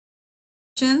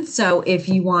So if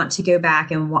you want to go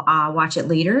back and watch it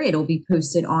later, it'll be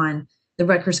posted on the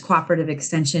Rutgers Cooperative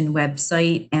Extension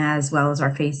website, as well as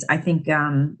our I think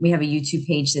we have a YouTube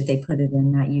page that they put it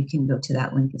in that you can go to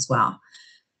that link as well.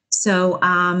 So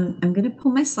I'm going to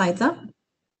pull my slides up.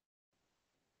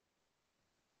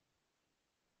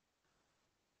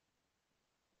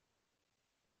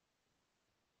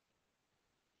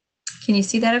 Can you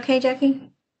see that okay,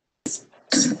 Jackie?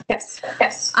 Yes.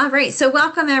 Yes. All right. So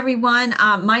welcome, everyone.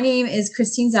 My name is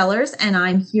Christine Zellers, and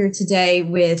I'm here today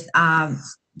with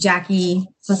Jackie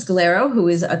Fuscalero, who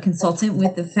is a consultant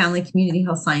with the Family Community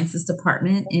Health Sciences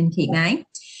Department in Cape May.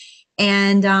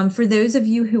 And for those of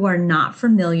you who are not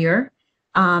familiar,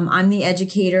 I'm the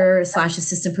educator /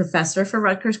 assistant professor for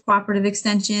Rutgers Cooperative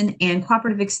Extension, and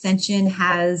Cooperative Extension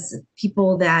has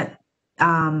people that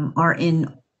are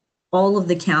in all of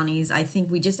the counties. I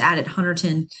think we just added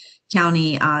Hunterdon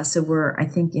County, so we're, I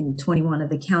think, in 21 of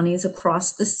the counties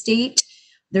across the state.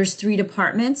 There's 3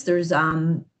 departments. There's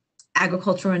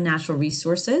Agricultural and Natural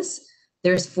Resources,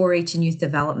 there's 4-H and Youth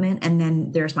Development, and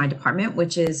then there's my department,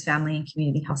 which is Family and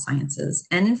Community Health Sciences.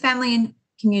 And in Family and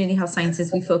Community Health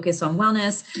Sciences, we focus on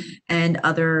wellness and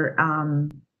other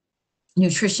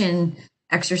nutrition,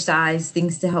 exercise,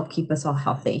 things to help keep us all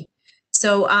healthy.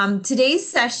 So today's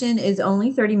session is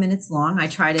only 30 minutes long. I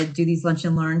try to do these lunch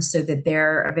and learns so that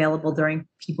they're available during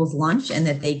people's lunch and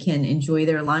that they can enjoy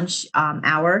their lunch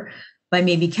hour by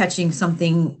maybe catching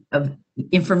something of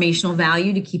informational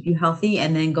value to keep you healthy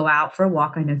and then go out for a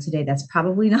walk. I know today that's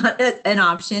probably not an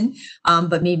option,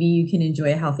 but maybe you can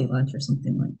enjoy a healthy lunch or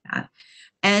something like that.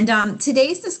 And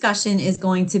today's discussion is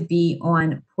going to be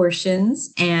on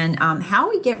portions and how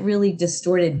we get really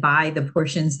distorted by the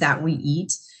portions that we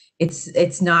eat.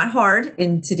 It's not hard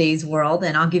in today's world,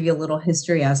 and I'll give you a little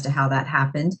history as to how that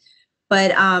happened.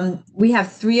 But we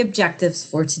have 3 objectives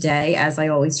for today, as I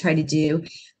always try to do.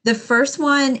 The first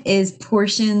one is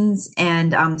portions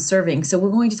and serving. So we're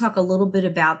going to talk a little bit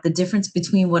about the difference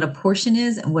between what a portion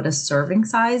is and what a serving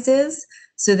size is,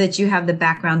 so that you have the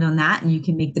background on that and you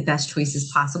can make the best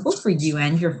choices possible for you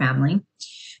and your family.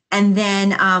 And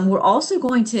then we're also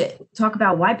going to talk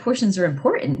about why portions are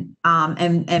important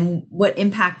and what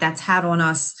impact that's had on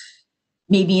us,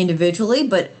 maybe individually,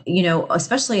 but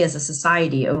especially as a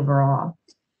society overall.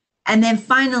 And then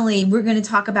finally, we're going to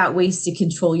talk about ways to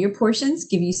control your portions,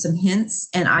 give you some hints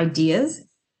and ideas,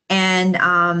 and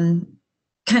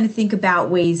kind of think about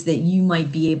ways that you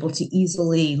might be able to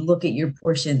easily look at your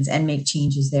portions and make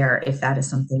changes there if that is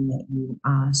something that you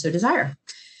so desire.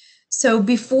 So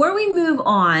before we move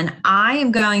on,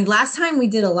 last time we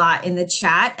did a lot in the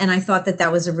chat, and I thought that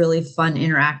that was a really fun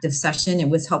interactive session. It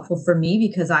was helpful for me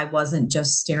because I wasn't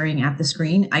just staring at the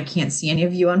screen. I can't see any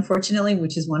of you, unfortunately,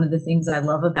 which is one of the things I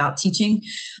love about teaching.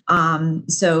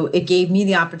 So it gave me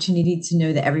the opportunity to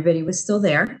know that everybody was still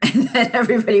there and that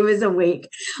everybody was awake.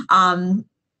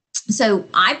 So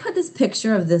I put this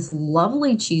picture of this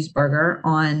lovely cheeseburger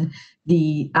on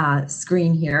the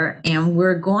screen here, and I'm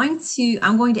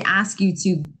going to ask you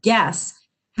to guess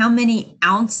how many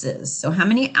ounces. So how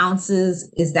many ounces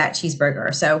is that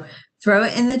cheeseburger? So throw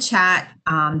it in the chat.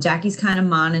 Jackie's kind of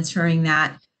monitoring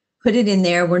that. Put it in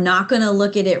there. We're not going to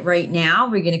look at it right now.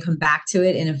 We're going to come back to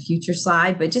it in a future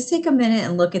slide, but just take a minute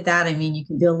and look at that. I mean, you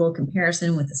can do a little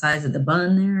comparison with the size of the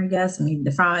bun there, I guess, maybe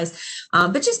the fries,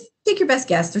 but just take your best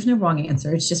guess. There's no wrong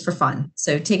answer. It's just for fun.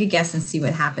 So take a guess and see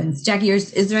what happens. Jackie,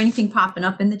 is there anything popping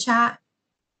up in the chat?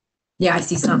 Yeah, I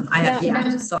see some. I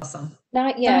just saw some.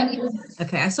 Not yet.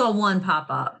 Okay, I saw one pop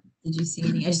up. Did you see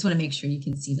any? I just want to make sure you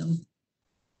can see them.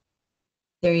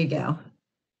 There you go.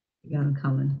 You got them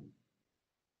coming.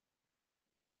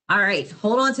 All right,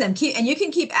 hold on to them. And you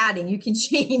can keep adding. You can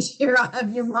change your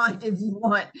mind if you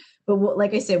want. But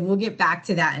like I said, we'll get back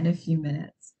to that in a few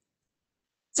minutes.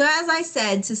 So as I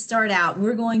said, to start out,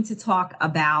 we're going to talk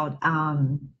about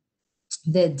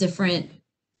the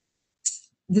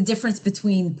difference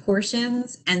between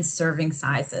portions and serving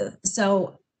sizes.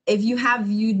 So if you have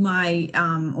viewed my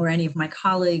or any of my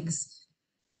colleagues'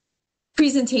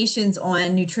 presentations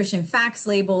on nutrition facts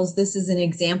labels, this is an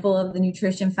example of the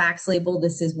nutrition facts label.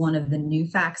 This is one of the new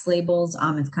facts labels.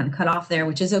 It's kind of cut off there,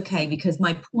 which is okay, because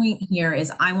my point here is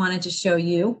I wanted to show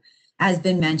you, as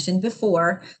been mentioned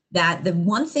before, that the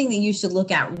one thing that you should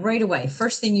look at right away,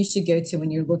 first thing you should go to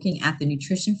when you're looking at the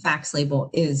nutrition facts label,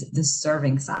 is the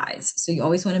serving size. So you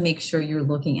always want to make sure you're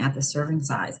looking at the serving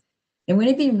size. I'm going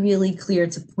to be really clear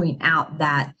to point out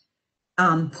that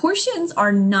portions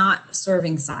are not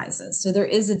serving sizes. So there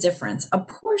is a difference. A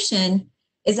portion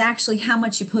is actually how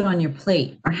much you put on your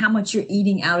plate, or how much you're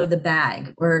eating out of the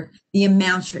bag, or the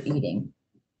amount you're eating.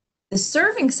 The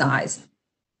serving size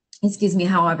excuse me,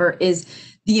 however, is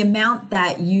the amount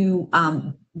that you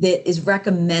that is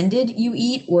recommended you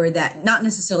eat, or that not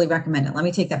necessarily recommended. Let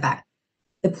me take that back.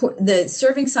 The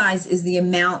serving size is the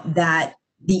amount that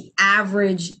the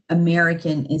average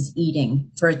American is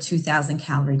eating for a 2,000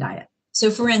 calorie diet.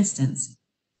 So for instance,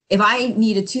 if I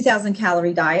need a 2,000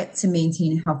 calorie diet to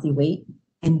maintain a healthy weight,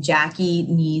 and Jackie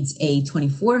needs a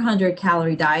 2,400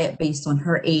 calorie diet based on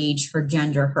her age, her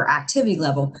gender, her activity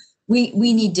level, we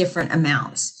need different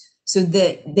amounts. So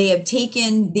that they have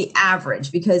taken the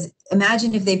average, because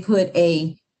imagine if they put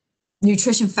a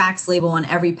nutrition facts label on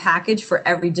every package for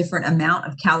every different amount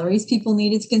of calories people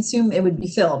needed to consume, it would be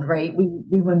filled, right?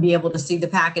 We wouldn't be able to see the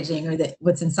packaging or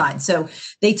what's inside. So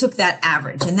they took that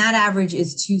average, and that average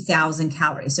is 2,000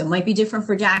 calories. So it might be different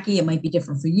for Jackie, it might be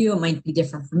different for you, it might be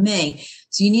different for me.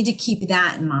 So you need to keep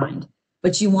that in mind.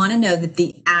 But you want to know that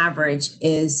the average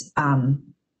is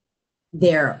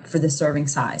there for the serving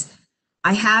size.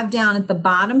 I have down at the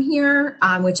bottom here,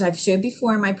 which I've showed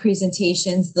before in my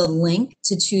presentations, the link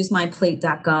to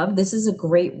choosemyplate.gov. This is a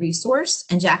great resource,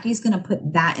 and Jackie's going to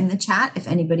put that in the chat if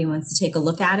anybody wants to take a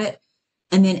look at it.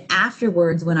 And then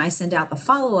afterwards, when I send out the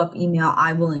follow-up email,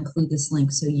 I will include this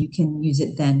link so you can use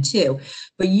it then too.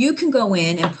 But you can go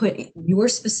in and put your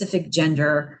specific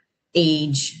gender,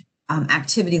 age,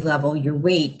 activity level, your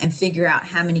weight, and figure out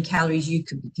how many calories you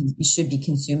should be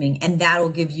consuming, and that'll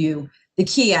give you the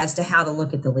key as to how to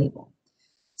look at the label.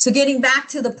 So getting back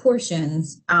to the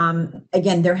portions,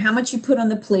 again, they're how much you put on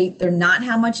the plate. They're not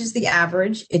how much is the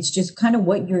average. It's just kind of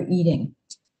what you're eating.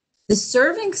 The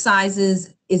serving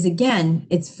sizes is, again,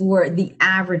 it's for the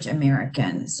average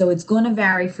American. So it's going to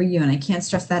vary for you. And I can't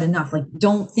stress that enough. Like,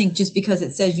 don't think just because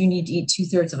it says you need to eat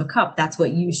 2/3 of a cup, that's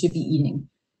what you should be eating.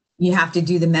 You have to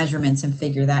do the measurements and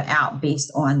figure that out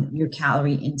based on your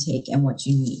calorie intake and what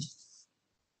you need.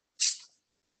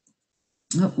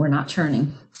 Oh, we're not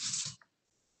turning.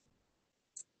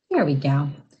 There we go.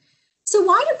 So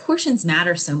why do portions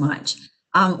matter so much?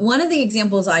 One of the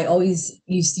examples I always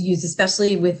used to use,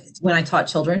 especially when I taught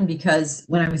children, because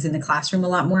when I was in the classroom a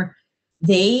lot more,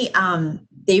 they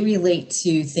relate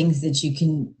to things that you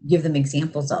can give them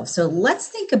examples of. So let's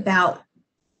think about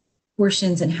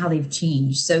portions and how they've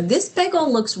changed. So this bagel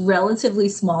looks relatively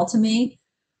small to me.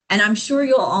 And I'm sure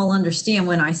you'll all understand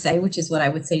when I say, which is what I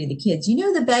would say to the kids, you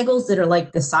know, the bagels that are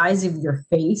like the size of your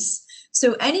face.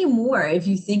 So anymore, if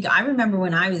you think, I remember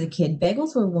when I was a kid,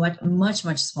 bagels were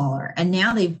much smaller, and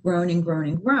now they've grown and grown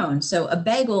and grown. So a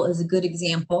bagel is a good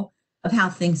example of how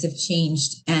things have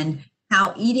changed, and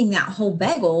how eating that whole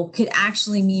bagel could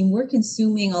actually mean we're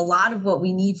consuming a lot of what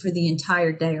we need for the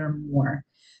entire day or more.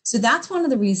 So that's one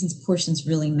of the reasons portions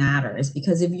really matter, is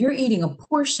because if you're eating a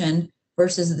portion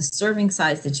versus the serving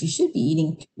size that you should be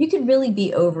eating, you could really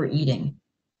be overeating.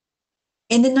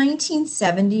 In the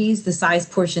 1970s, the size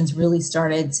portions really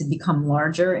started to become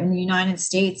larger in the United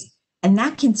States, and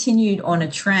that continued on a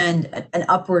trend, an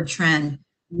upward trend,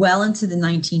 well into the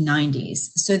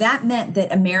 1990s. So that meant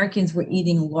that Americans were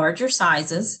eating larger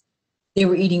sizes, they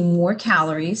were eating more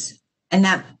calories, and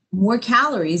that more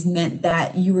calories meant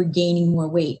that you were gaining more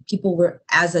weight. People were,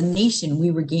 as a nation,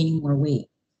 we were gaining more weight.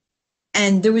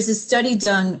 And there was a study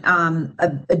done,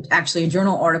 actually a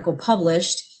journal article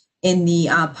published in the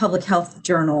Public Health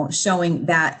Journal, showing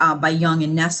that by Young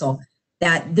and Nessel,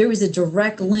 that there was a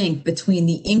direct link between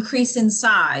the increase in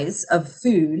size of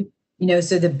food, you know,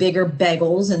 so the bigger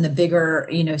bagels and the bigger,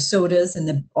 you know, sodas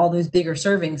and all those bigger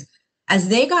servings. As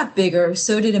they got bigger,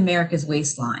 so did America's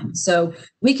waistline. So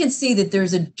we can see that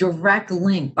there's a direct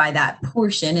link by that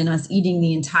portion and us eating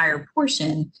the entire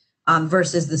portion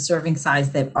versus the serving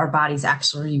size that our bodies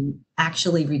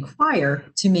actually require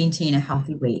to maintain a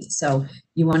healthy weight. So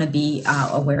you want to be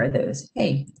aware of those.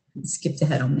 Hey, skipped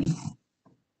ahead on me.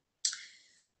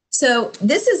 So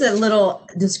this is a little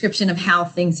description of how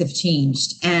things have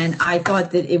changed. And I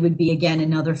thought that it would be, again,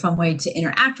 another fun way to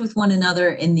interact with one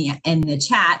another in the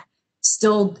chat.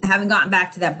 Still haven't gotten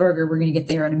back to that burger. We're going to get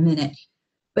there in a minute.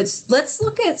 But let's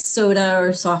look at soda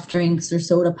or soft drinks or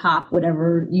soda pop,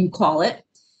 whatever you call it.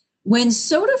 When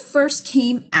soda first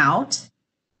came out,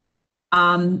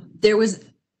 there was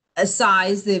a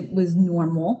size that was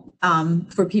normal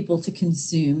for people to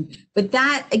consume. But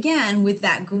that, again, with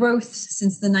that growth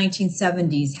since the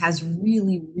 1970s, has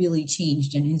really, really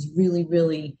changed and has really,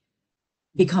 really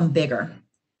become bigger.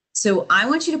 So I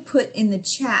want you to put in the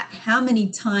chat, how many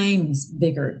times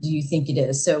bigger do you think it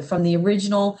is? So from the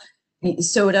original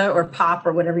soda or pop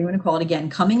or whatever you want to call it, again,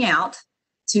 coming out,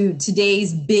 to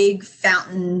today's big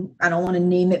fountain, I don't want to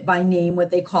name it by name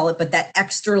what they call it, but that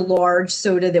extra large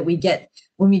soda that we get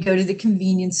when we go to the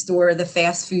convenience store, the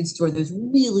fast food store, those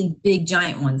really big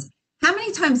giant ones. How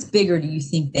many times bigger do you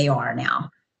think they are now?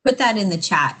 Put that in the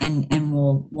chat and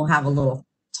we'll have a little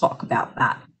talk about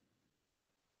that.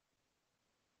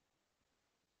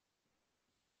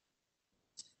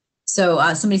 So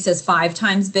somebody says 5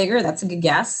 times bigger. That's a good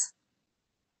guess.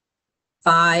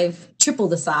 5, triple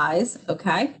the size.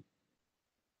 Okay.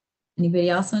 Anybody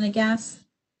else want to guess?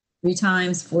 3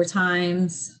 times, 4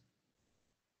 times.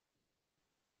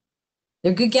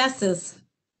 They're good guesses.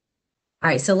 All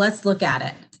right, so let's look at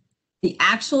it. The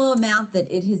actual amount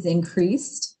that it has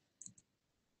increased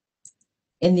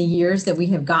in the years that we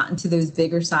have gotten to those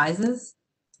bigger sizes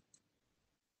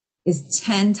is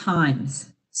 10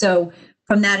 times. So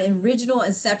from that original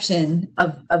inception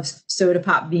of soda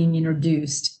pop being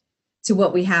introduced to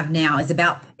what we have now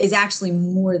is actually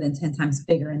more than 10 times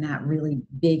bigger in that really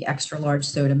big extra large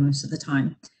soda most of the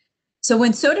time. So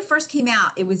when soda first came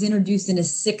out, it was introduced in a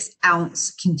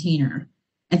 6-ounce container.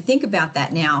 And think about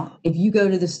that now. If you go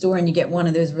to the store and you get one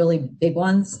of those really big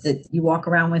ones that you walk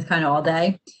around with kind of all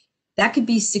day, that could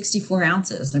be 64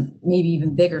 ounces, or maybe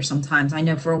even bigger sometimes. I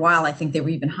know for a while, I think they were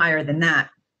even higher than that.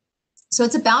 So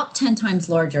it's about 10 times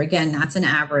larger. Again, that's an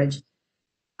average.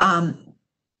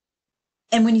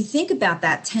 And when you think about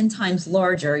that 10 times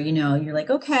larger, you're like,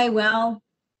 okay, well,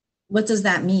 what does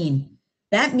that mean?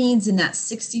 That means in that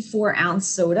 64-ounce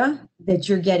soda that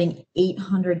you're getting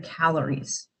 800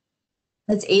 calories.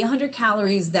 That's 800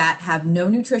 calories that have no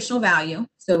nutritional value.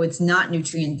 So it's not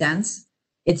nutrient dense.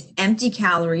 It's empty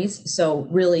calories. So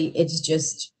really it's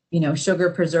just, sugar,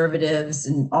 preservatives,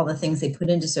 and all the things they put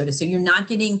into soda. So you're not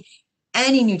getting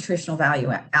any nutritional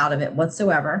value out of it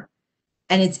whatsoever.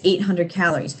 And it's 800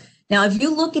 calories. Now, if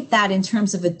you look at that in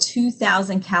terms of a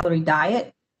 2,000 calorie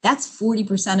diet, that's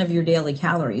 40% of your daily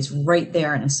calories right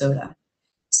there in a soda.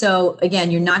 So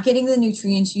again, you're not getting the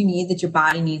nutrients you need that your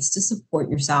body needs to support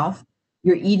yourself.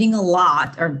 You're eating a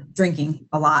lot or drinking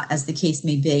a lot, as the case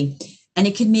may be, and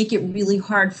it can make it really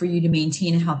hard for you to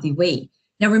maintain a healthy weight.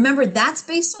 Now, remember, that's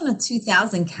based on a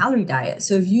 2,000 calorie diet.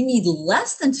 So if you need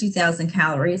less than 2,000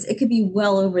 calories, it could be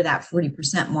well over that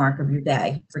 40% mark of your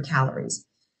day for calories.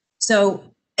 So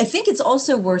I think it's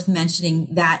also worth mentioning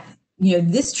that,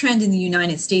 this trend in the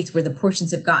United States where the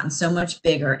portions have gotten so much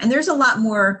bigger, and there's a lot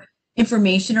more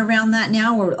information around that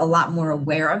now. We're a lot more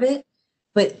aware of it.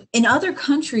 But in other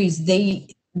countries,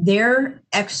 their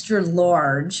extra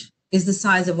large is the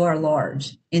size of our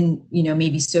large in,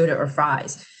 maybe soda or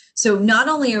fries. So not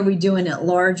only are we doing it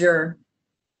larger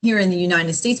here in the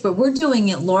United States, but we're doing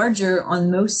it larger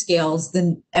on most scales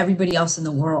than everybody else in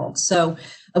the world. So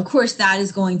of course, that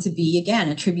is going to be, again,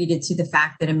 attributed to the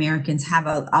fact that Americans have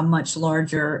a much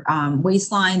larger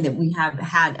waistline, that we have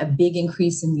had a big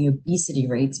increase in the obesity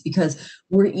rates because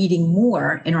we're eating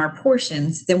more in our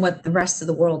portions than what the rest of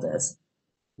the world is,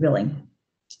 really.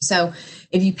 So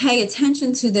if you pay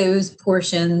attention to those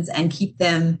portions and keep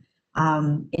them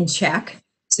in check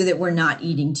so that we're not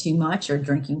eating too much or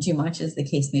drinking too much, as the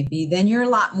case may be, then you're a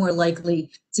lot more likely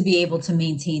to be able to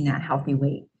maintain that healthy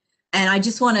weight. And I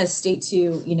just want to state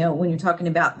too, when you're talking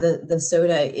about the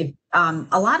soda, if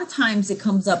a lot of times it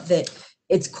comes up that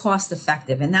it's cost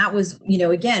effective. And that was,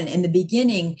 again, in the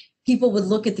beginning, people would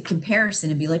look at the comparison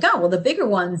and be like, oh, well, the bigger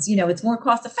ones, it's more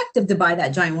cost effective to buy that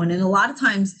giant one. And a lot of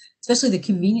times, especially the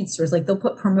convenience stores, like they'll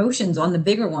put promotions on the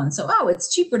bigger one. So, oh,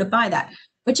 it's cheaper to buy that.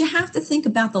 But you have to think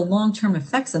about the long-term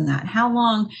effects on that. How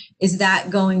long is that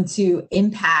going to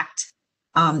impact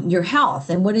your health,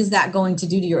 and what is that going to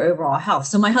do to your overall health?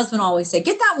 So my husband always say,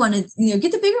 get that one, it's,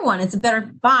 get the bigger one, it's a better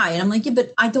buy. And I'm like, yeah,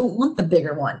 but I don't want the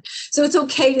bigger one. So it's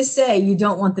okay to say you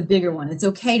don't want the bigger one. It's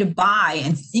okay to buy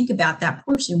and think about that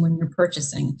portion when you're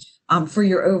purchasing for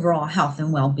your overall health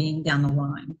and well-being down the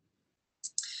line.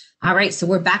 All right, so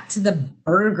we're back to the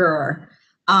burger.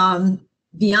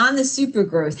 Beyond the super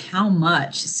growth, how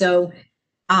much? So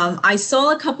I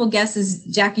saw a couple guesses.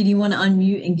 Jackie, do you want to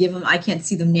unmute and give them? I can't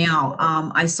see them now.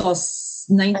 I saw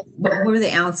what were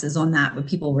the ounces on that? What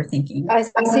people were thinking? I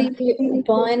see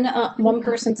one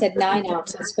person said 9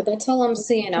 ounces, but that's all I'm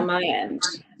seeing on my end.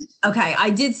 Okay, I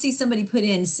did see somebody put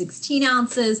in 16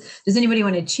 ounces. Does anybody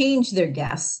want to change their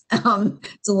guess?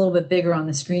 It's a little bit bigger on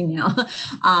the screen now.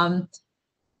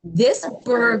 This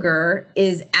burger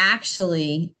is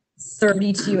actually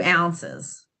 32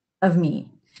 ounces of meat.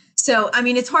 So, I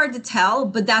mean, it's hard to tell,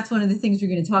 but that's one of the things we're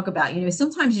going to talk about.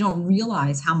 Sometimes you don't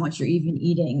realize how much you're even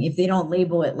eating if they don't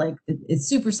label it like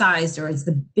it's supersized or it's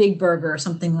the big burger or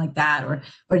something like that, or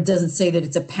it doesn't say that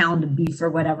it's a pound of beef or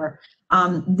whatever.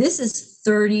 This is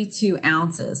 32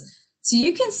 ounces. So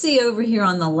you can see over here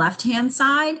on the left-hand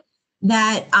side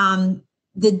that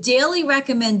the daily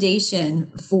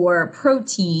recommendation for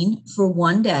protein for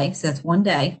one day, so that's one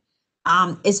day,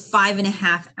 is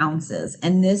 5.5 ounces,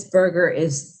 and this burger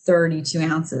is 32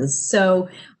 ounces. So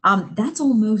that's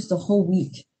almost a whole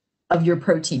week of your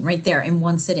protein right there in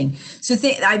one sitting. So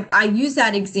I use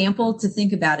that example to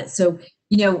think about it. So,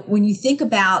 when you think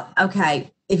about,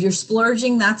 okay, if you're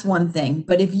splurging, that's one thing.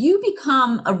 But if you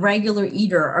become a regular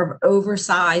eater of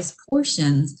oversized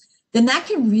portions, then that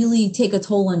can really take a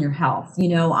toll on your health.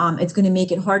 It's going to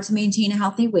make it hard to maintain a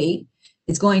healthy weight.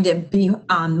 It's going to be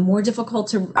more difficult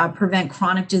to prevent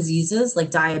chronic diseases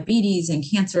like diabetes and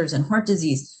cancers and heart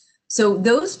disease. So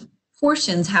those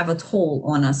portions have a toll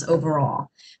on us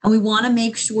overall. And we want to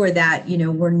make sure that,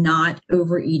 we're not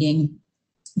overeating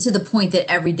to the point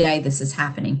that every day this is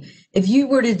happening. If you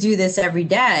were to do this every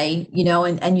day,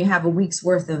 and you have a week's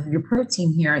worth of your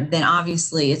protein here, then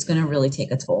obviously it's going to really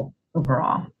take a toll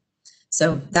overall.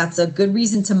 So that's a good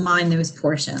reason to mind those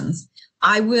portions.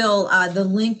 I will, the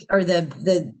link or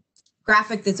the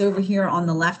graphic that's over here on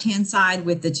the left-hand side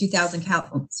with the 2,000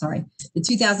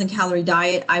 calorie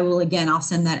diet, I'll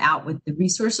send that out with the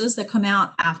resources that come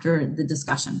out after the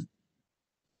discussion.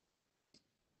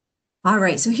 All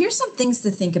right, so here's some things to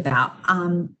think about.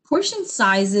 Portion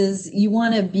sizes, you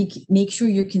want to make sure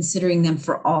you're considering them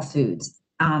for all foods.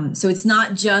 So it's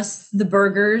not just the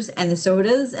burgers and the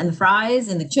sodas and the fries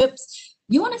and the chips.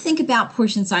 You want to think about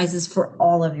portion sizes for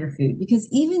all of your food, because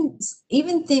even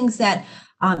things that,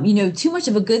 too much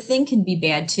of a good thing can be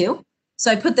bad too.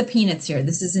 So I put the peanuts here.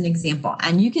 This is an example.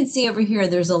 And you can see over here,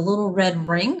 there's a little red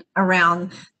ring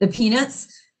around the peanuts.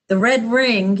 The red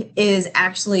ring is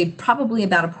actually probably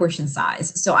about a portion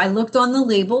size. So I looked on the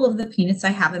label of the peanuts I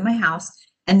have in my house,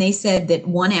 and they said that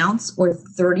 1 ounce or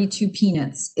 32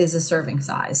 peanuts is a serving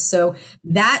size. So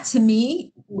that, to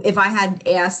me, if I had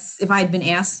been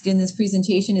asked in this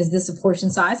presentation, is this a portion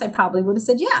size? I probably would have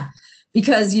said, yeah,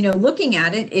 because, looking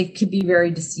at it, it could be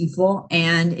very deceitful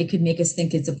and it could make us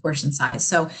think it's a portion size.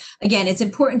 So again, it's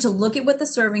important to look at what the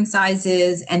serving size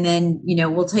is. And then,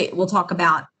 we'll talk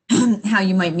about how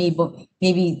you might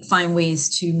maybe find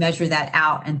ways to measure that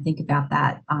out and think about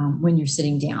that when you're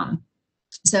sitting down.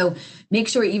 So make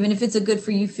sure, even if it's a good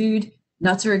for you food,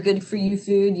 nuts are a good for you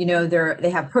food. They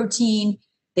have protein,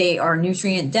 they are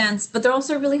nutrient dense, but they're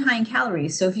also really high in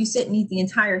calories. So if you sit and eat the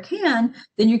entire can,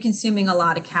 then you're consuming a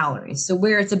lot of calories. So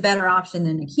where it's a better option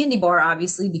than a candy bar,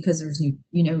 obviously, because there's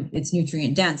it's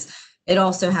nutrient dense, it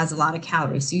also has a lot of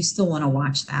calories. So you still want to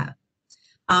watch that.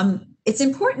 It's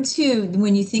important too,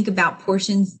 when you think about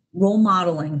portions, role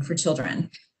modeling for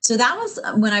children. So that was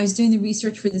when I was doing the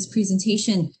research for this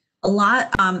presentation. A lot,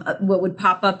 what would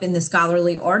pop up in the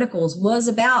scholarly articles was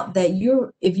about that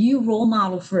if you role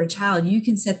model for a child, you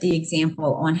can set the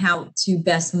example on how to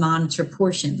best monitor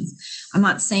portions. I'm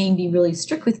not saying be really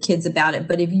strict with kids about it,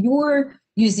 but if you're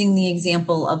using the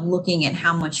example of looking at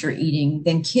how much you're eating,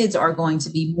 then kids are going to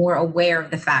be more aware of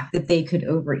the fact that they could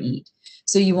overeat.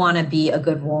 So you want to be a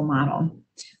good role model.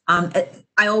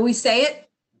 I always say it,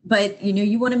 but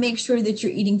you want to make sure that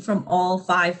you're eating from all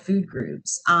 5 food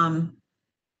groups.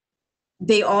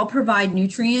 They all provide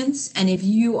nutrients. And if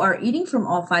you are eating from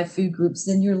all 5 food groups,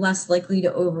 then you're less likely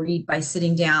to overeat by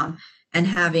sitting down and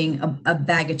having a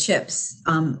bag of chips,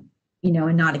 and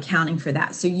not accounting for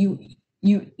that. So you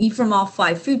eat from all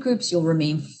 5 food groups, you'll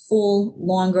remain full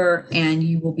longer, and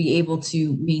you will be able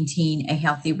to maintain a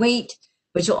healthy weight,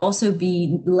 but you'll also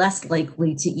be less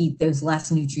likely to eat those less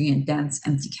nutrient dense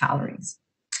empty calories.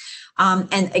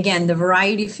 And again, the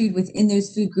variety of food within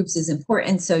those food groups is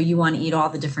important. So you want to eat all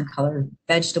the different colored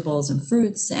vegetables and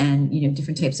fruits and,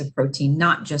 different types of protein,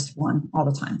 not just one all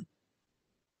the time.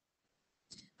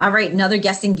 All right, another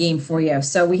guessing game for you.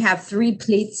 So we have 3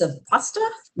 plates of pasta,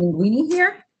 linguine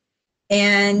here.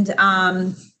 And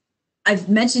I've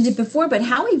mentioned it before, but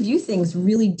how we view things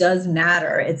really does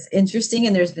matter. It's interesting,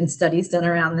 and there's been studies done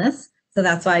around this. So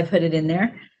that's why I put it in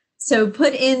there. So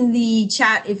put in the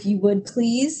chat, if you would,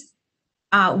 please.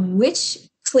 Which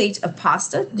plate of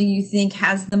pasta do you think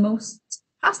has the most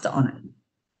pasta on it?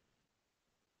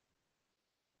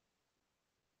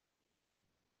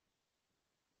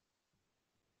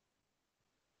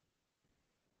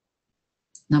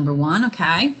 Number 1,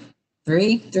 okay.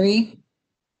 3.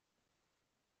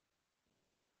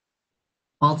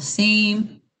 All the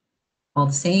same.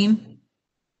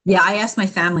 Yeah, I asked my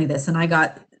family this, and I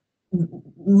got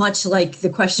much like the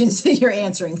questions that you're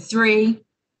answering. 3.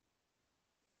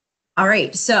 All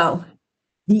right, so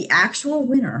the actual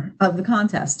winner of the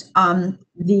contest,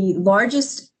 the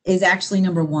largest is actually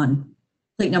number 1,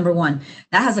 plate number 1.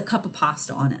 That has a cup of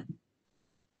pasta on it.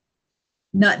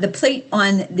 Now, the plate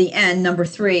on the end, number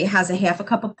 3, has a half a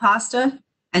cup of pasta,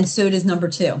 and so does number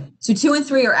 2. So 2 and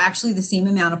 3 are actually the same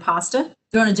amount of pasta.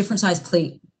 They're on a different size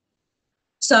plate.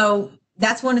 So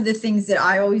that's one of the things that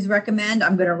I always recommend.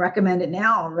 I'm going to recommend it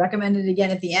now. I'll recommend it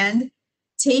again at the end.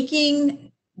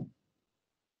 Taking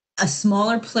a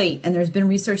smaller plate, and there's been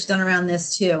research done around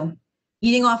this too.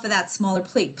 Eating off of that smaller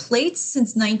plate. Plates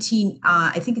since I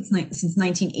think it's since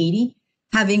 1980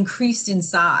 have increased in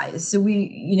size. So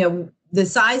the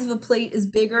size of a plate is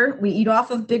bigger. We eat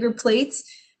off of bigger plates.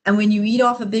 And when you eat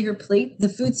off a bigger plate, the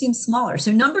food seems smaller.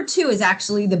 So number 2 is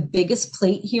actually the biggest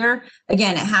plate here.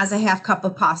 Again, it has a half cup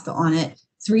of pasta on it.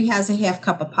 3 has a half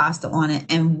cup of pasta on it.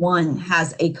 And 1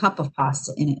 has a cup of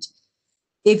pasta in it.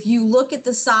 If you look at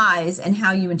the size and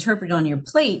how you interpret it on your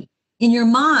plate, in your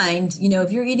mind,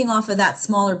 if you're eating off of that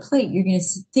smaller plate, you're going to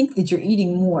think that you're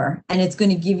eating more. And it's going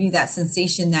to give you that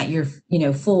sensation that you're,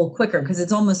 full quicker, because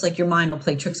it's almost like your mind will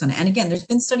play tricks on it. And again, there's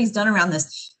been studies done around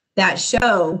this that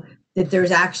show that there's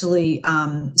actually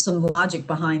some logic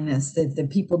behind this, that the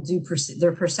people do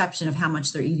their perception of how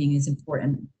much they're eating is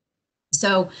important.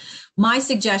 So my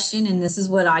suggestion, and this is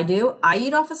what I do, I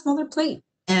eat off a smaller plate.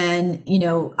 And,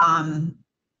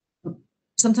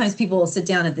 sometimes people will sit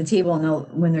down at the table and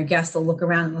when they're guests, they'll look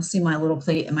around and they'll see my little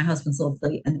plate and my husband's little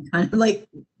plate and kind of like,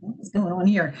 what's going on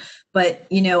here? But,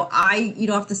 I eat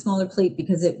off the smaller plate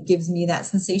because it gives me that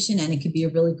sensation, and it could be a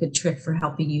really good trick for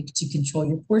helping you to control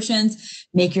your portions,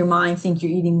 make your mind think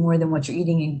you're eating more than what you're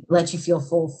eating, and let you feel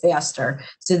full faster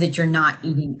so that you're not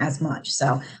eating as much.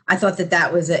 So I thought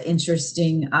that was an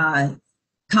interesting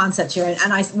concept here.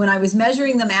 And when I was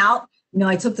measuring them out,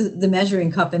 I took the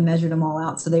measuring cup and measured them all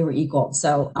out, so they were equal.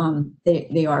 So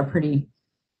they are pretty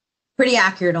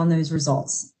accurate on those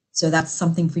results. So that's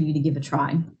something for you to give a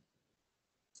try.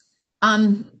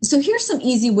 So here's some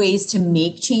easy ways to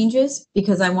make changes,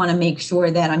 because I want to make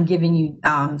sure that I'm giving you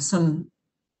some,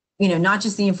 not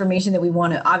just the information that we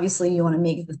want to. Obviously, you want to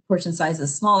make the portion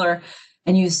sizes smaller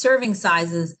and use serving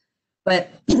sizes.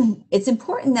 But it's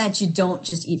important that you don't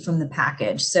just eat from the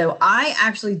package. So I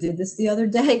actually did this the other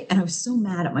day, and I was so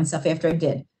mad at myself after I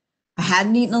did. I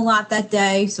hadn't eaten a lot that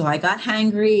day, so I got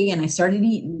hangry and I started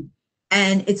eating.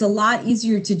 And it's a lot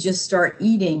easier to just start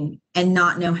eating and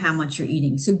not know how much you're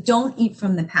eating. So don't eat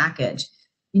from the package.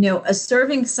 A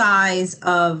serving size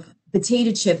of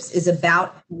potato chips is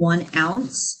about 1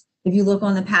 ounce if you look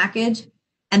on the package.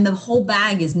 And the whole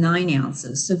bag is 9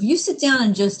 ounces. So if you sit down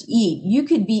and just eat, you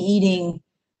could be eating,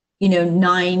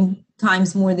 9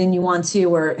 times more than you want to,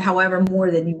 or however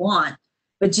more than you want.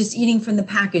 But just eating from the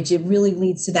package, it really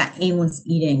leads to that aimless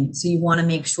eating. So you want to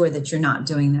make sure that you're not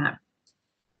doing that.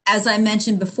 As I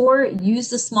mentioned before, use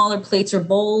the smaller plates or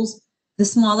bowls. The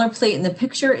smaller plate in the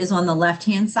picture is on the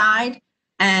left-hand side.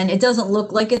 And it doesn't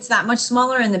look like it's that much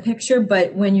smaller in the picture,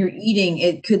 but when you're eating,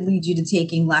 it could lead you to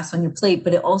taking less on your plate,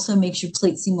 but it also makes your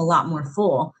plate seem a lot more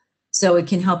full. So it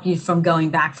can help you from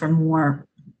going back for more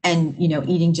and,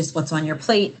 eating just what's on your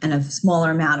plate and a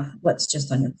smaller amount of what's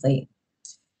just on your plate.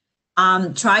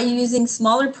 Try using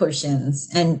smaller portions.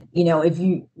 And,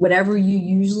 whatever you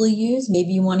usually use,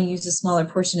 maybe you want to use a smaller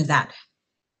portion of that.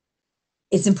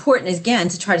 It's important, again,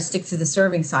 to try to stick to the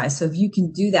serving size. So if you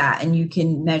can do that and you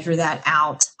can measure that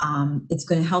out, it's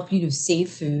going to help you to save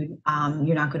food.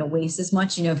 You're not going to waste as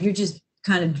much. If you're just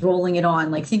kind of rolling it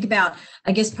on, like think about,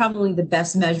 I guess probably the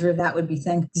best measure of that would be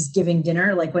Thanksgiving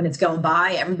dinner. Like when it's going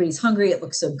by, everybody's hungry. It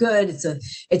looks so good.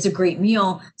 It's a great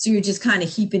meal. So you're just kind of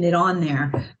heaping it on there.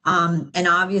 And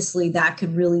obviously that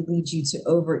could really lead you to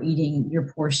overeating your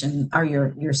portion or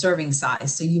your serving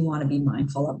size. So you want to be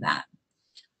mindful of that.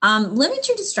 Limit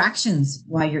your distractions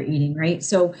while you're eating, right?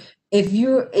 So if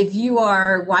you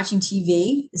are watching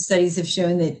TV, studies have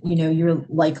shown that, you're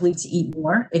likely to eat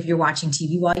more if you're watching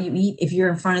TV while you eat. If you're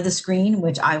in front of the screen,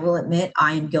 which I will admit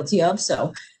I am guilty of.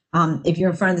 So if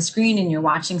you're in front of the screen and you're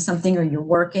watching something or you're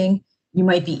working, you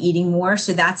might be eating more.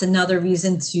 So that's another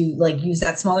reason to use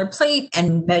that smaller plate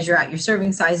and measure out your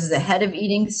serving sizes ahead of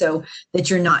eating so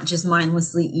that you're not just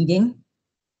mindlessly eating.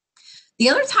 The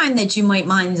other time that you might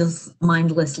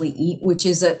mindlessly eat, which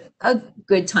is a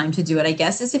good time to do it, I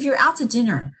guess, is if you're out to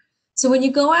dinner. So when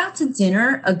you go out to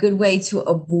dinner, a good way to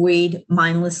avoid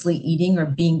mindlessly eating or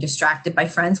being distracted by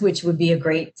friends, which would be a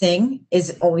great thing,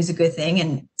 is always a good thing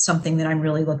and something that I'm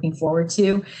really looking forward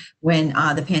to when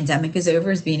the pandemic is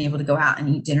over, is being able to go out and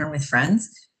eat dinner with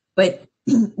friends. But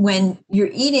when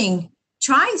you're eating,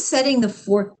 try setting the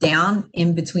fork down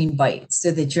in between bites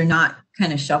so that you're not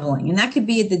kind of shoveling. And that could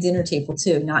be at the dinner table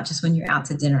too, not just when you're out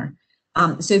to dinner.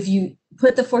 So if you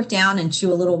put the fork down and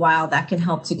chew a little while, that can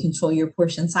help to control your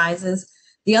portion sizes.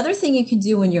 The other thing you can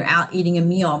do when you're out eating a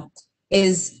meal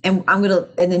is, and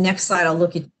in the next slide, I'll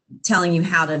look at telling you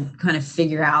how to kind of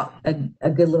figure out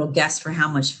a good little guess for how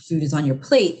much food is on your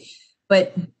plate.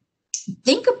 But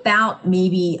think about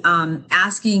maybe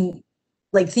asking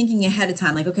like thinking ahead of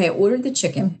time, like, okay, I ordered the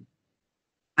chicken.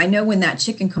 I know when that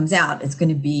chicken comes out, it's going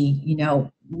to be,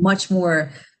 much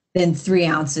more than 3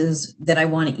 ounces that I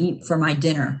want to eat for my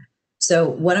dinner. So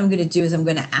what I'm going to do is I'm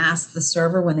going to ask the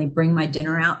server when they bring my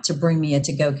dinner out to bring me a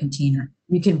to-go container.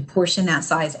 You can portion that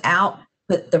size out,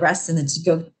 put the rest in the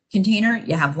to-go container.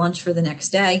 You have lunch for the next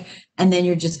day, and then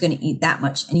you're just going to eat that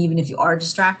much. And even if you are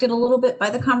distracted a little bit by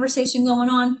the conversation going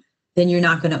on, then you're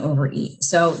not going to overeat.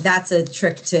 So that's a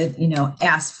trick to,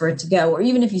 ask for it to go. Or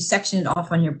even if you section it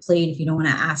off on your plate, if you don't want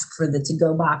to ask for the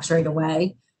to-go box right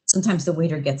away, sometimes the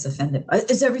waiter gets offended.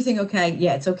 Is everything okay?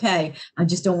 Yeah, it's okay. I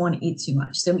just don't want to eat too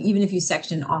much. So even if you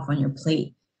section it off on your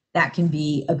plate, that can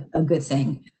be a good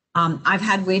thing. I've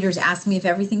had waiters ask me if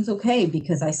everything's okay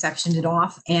because I sectioned it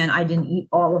off and I didn't eat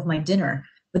all of my dinner.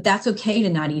 But that's okay to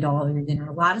not eat all of your dinner.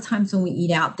 A lot of times when we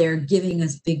eat out, they're giving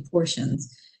us big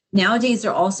portions. Nowadays,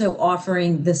 they're also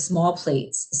offering the small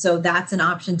plates. So that's an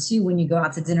option too. When you go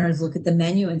out to dinner, is look at the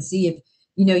menu and see if,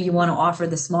 you want to offer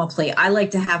the small plate. I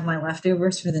like to have my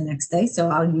leftovers for the next day. So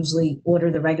I'll usually order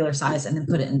the regular size and then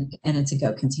put it in a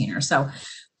to-go container. So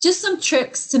just some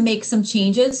tricks to make some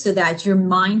changes so that you're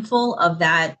mindful of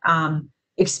that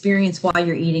experience while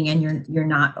you're eating and you're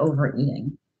not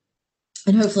overeating.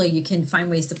 And hopefully you can find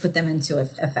ways to put them into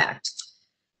effect.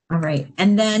 All right.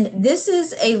 And then this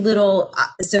is a little,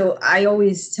 so I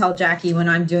always tell Jackie when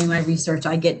I'm doing my research,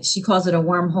 she calls it a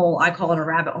wormhole. I call it a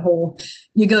rabbit hole.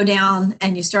 You go down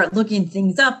and you start looking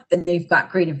things up and they've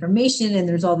got great information and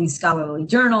there's all these scholarly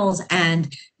journals.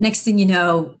 And next thing you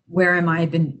know, where am I?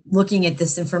 I've been looking at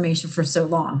this information for so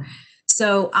long.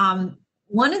 So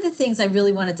one of the things I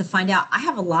really wanted to find out, I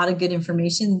have a lot of good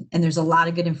information and there's a lot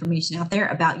of good information out there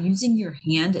about using your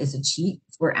hand as a cheat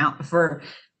for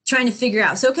trying to figure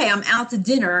out, so, okay, I'm out to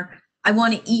dinner. I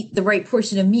want to eat the right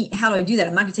portion of meat. How do I do that?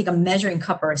 I'm not going to take a measuring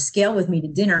cup or a scale with me to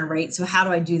dinner, right? So how do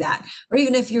I do that? Or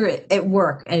even if you're at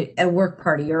work, at a work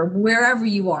party or wherever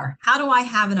you are, how do I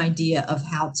have an idea of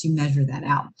how to measure that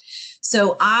out?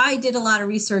 So I did a lot of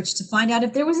research to find out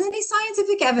if there was any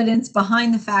scientific evidence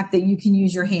behind the fact that you can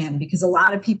use your hand, because a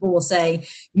lot of people will say,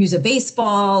 use a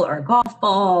baseball or a golf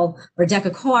ball or a deck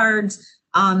of cards.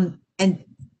 And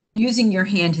using your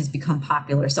hand has become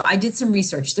popular. So I did some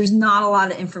research. There's not a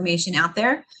lot of information out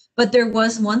there, but there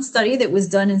was one study that was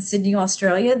done in Sydney,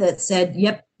 Australia that said,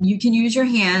 yep, you can use your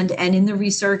hand. And in the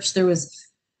research, there was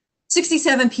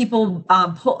 67 people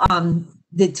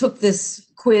that took this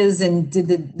quiz and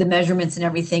did the measurements and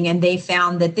everything. And they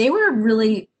found that they were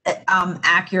really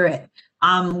accurate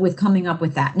with coming up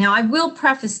with that. Now, I will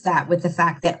preface that with the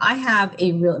fact that I have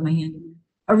a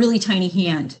really tiny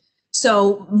hand.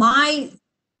 So my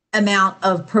amount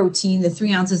of protein, the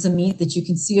 3 ounces of meat that you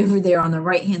can see over there on the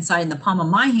right hand side in the palm of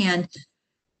my hand,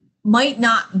 might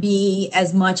not be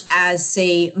as much as,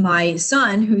 say, my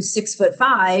son who's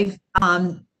 6'5".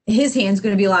 His hand's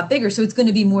going to be a lot bigger, so it's going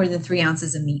to be more than 3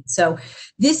 ounces of meat. So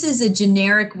this is a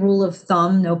generic rule of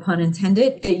thumb, no pun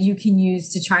intended, that you can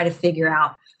use to try to figure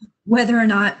out whether or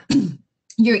not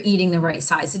you're eating the right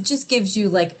size. It just gives you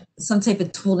like some type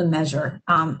of tool to measure,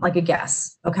 like a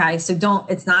guess. Okay, so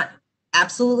it's not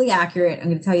absolutely accurate, I'm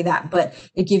going to tell you that, but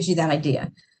it gives you that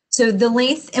idea. So the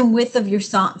length and width of your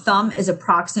thumb is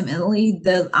approximately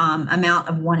the amount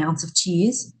of 1 ounce of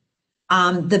cheese.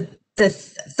 The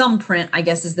thumbprint, I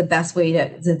guess, is the best way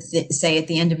to say at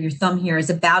the end of your thumb here, is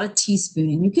about a teaspoon.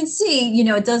 And you can see,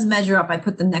 it does measure up. I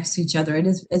put them next to each other. It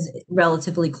is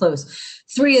relatively close.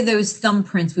 3 of those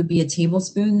thumbprints would be a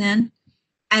tablespoon then.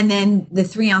 And then the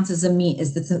 3 ounces of meat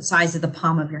is the size of the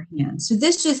palm of your hand. So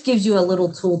this just gives you a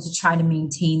little tool to try to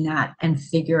maintain that and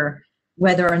figure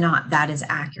whether or not that is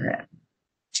accurate.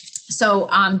 So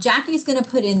Jackie's going to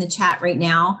put in the chat right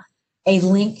now a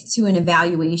link to an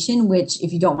evaluation, which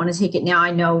if you don't want to take it now,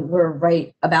 I know we're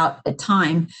right about at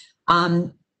time,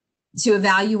 to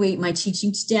evaluate my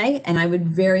teaching today. And I would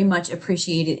very much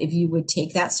appreciate it if you would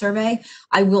take that survey.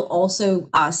 I will also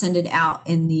send it out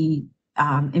in the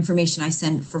information I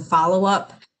send for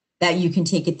follow-up, that you can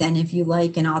take it then if you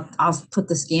like, and I'll put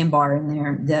the scan bar in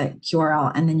there, the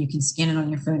QRL, and then you can scan it on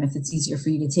your phone if it's easier for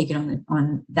you to take it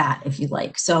on that if you'd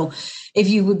like. So if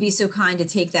you would be so kind to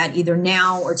take that either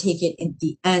now or take it at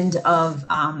the end of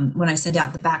when I send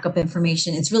out the backup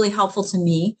information, it's really helpful to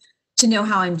me to know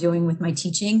how I'm doing with my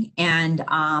teaching, and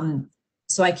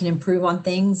so I can improve on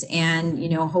things and,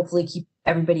 hopefully keep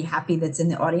everybody happy that's in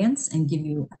the audience and give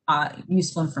you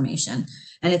useful information.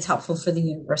 And it's helpful for the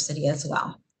university as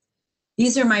well.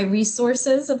 These are my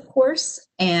resources, of course.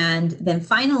 And then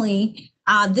finally,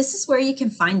 this is where you can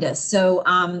find us. So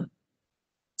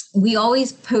we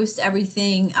always post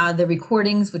everything, the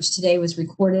recordings, which today was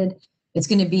recorded.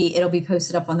 It'll be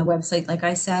posted up on the website, like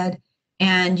I said.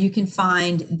 And you can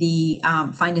find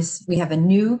find us. We have a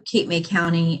new Cape May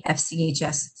County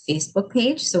FCHS Facebook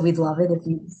page. So we'd love it if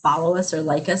you follow us or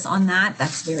like us on that.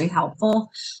 That's very helpful.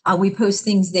 We post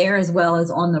things there as well as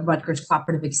on the Rutgers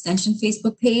Cooperative Extension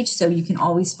Facebook page. So you can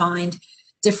always find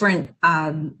different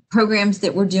programs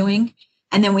that we're doing.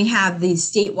 And then we have the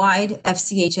statewide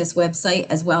FCHS website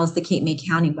as well as the Cape May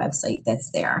County website that's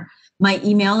there. My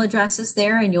email address is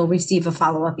there, and you'll receive a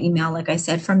follow-up email, like I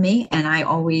said, from me. And I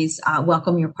always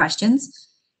welcome your questions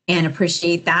and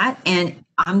appreciate that. And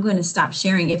I'm going to stop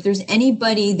sharing. If there's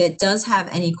anybody that does have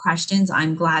any questions,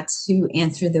 I'm glad to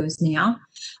answer those now.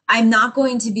 I'm not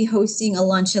going to be hosting a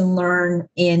lunch and learn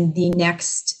in the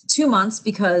next 2 months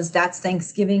because that's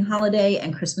Thanksgiving holiday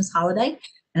and Christmas holiday.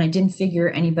 And I didn't figure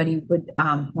anybody would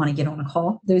want to get on a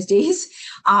call those days.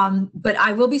 But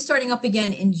I will be starting up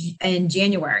again in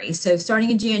January. So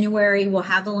starting in January, we'll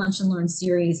have the Lunch and Learn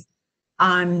series.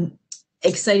 I'm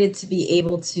excited to be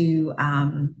able to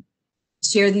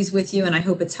share these with you. And I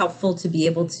hope it's helpful to be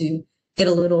able to get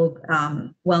a little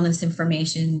wellness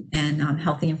information and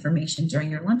healthy information during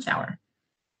your lunch hour.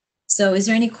 So is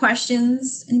there any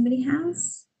questions anybody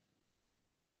has?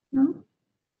 No?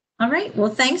 All right. Well,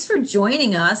 thanks for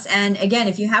joining us. And again,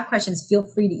 if you have questions, feel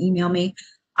free to email me.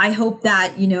 I hope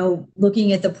that,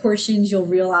 looking at the portions, you'll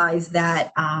realize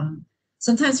that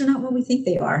sometimes they're not what we think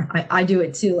they are. I do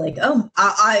it too. Like,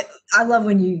 I love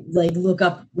when you look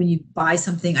up when you buy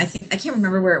something. I can't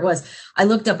remember where it was. I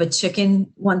looked up a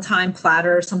chicken one time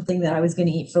platter or something that I was going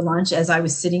to eat for lunch as I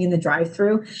was sitting in the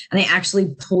drive-thru, and I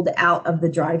actually pulled out of the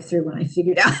drive-thru when I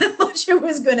figured out how much it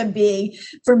was going to be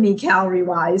for me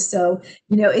calorie-wise. So,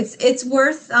 it's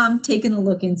worth taking a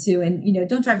look into, and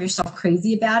don't drive yourself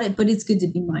crazy about it, but it's good to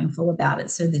be mindful about it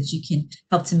so that you can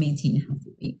help to maintain a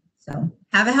healthy weight. So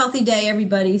have a healthy day,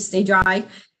 everybody. Stay dry.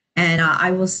 And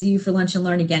I will see you for Lunch and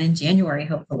Learn again in January,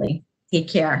 hopefully. Take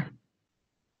care.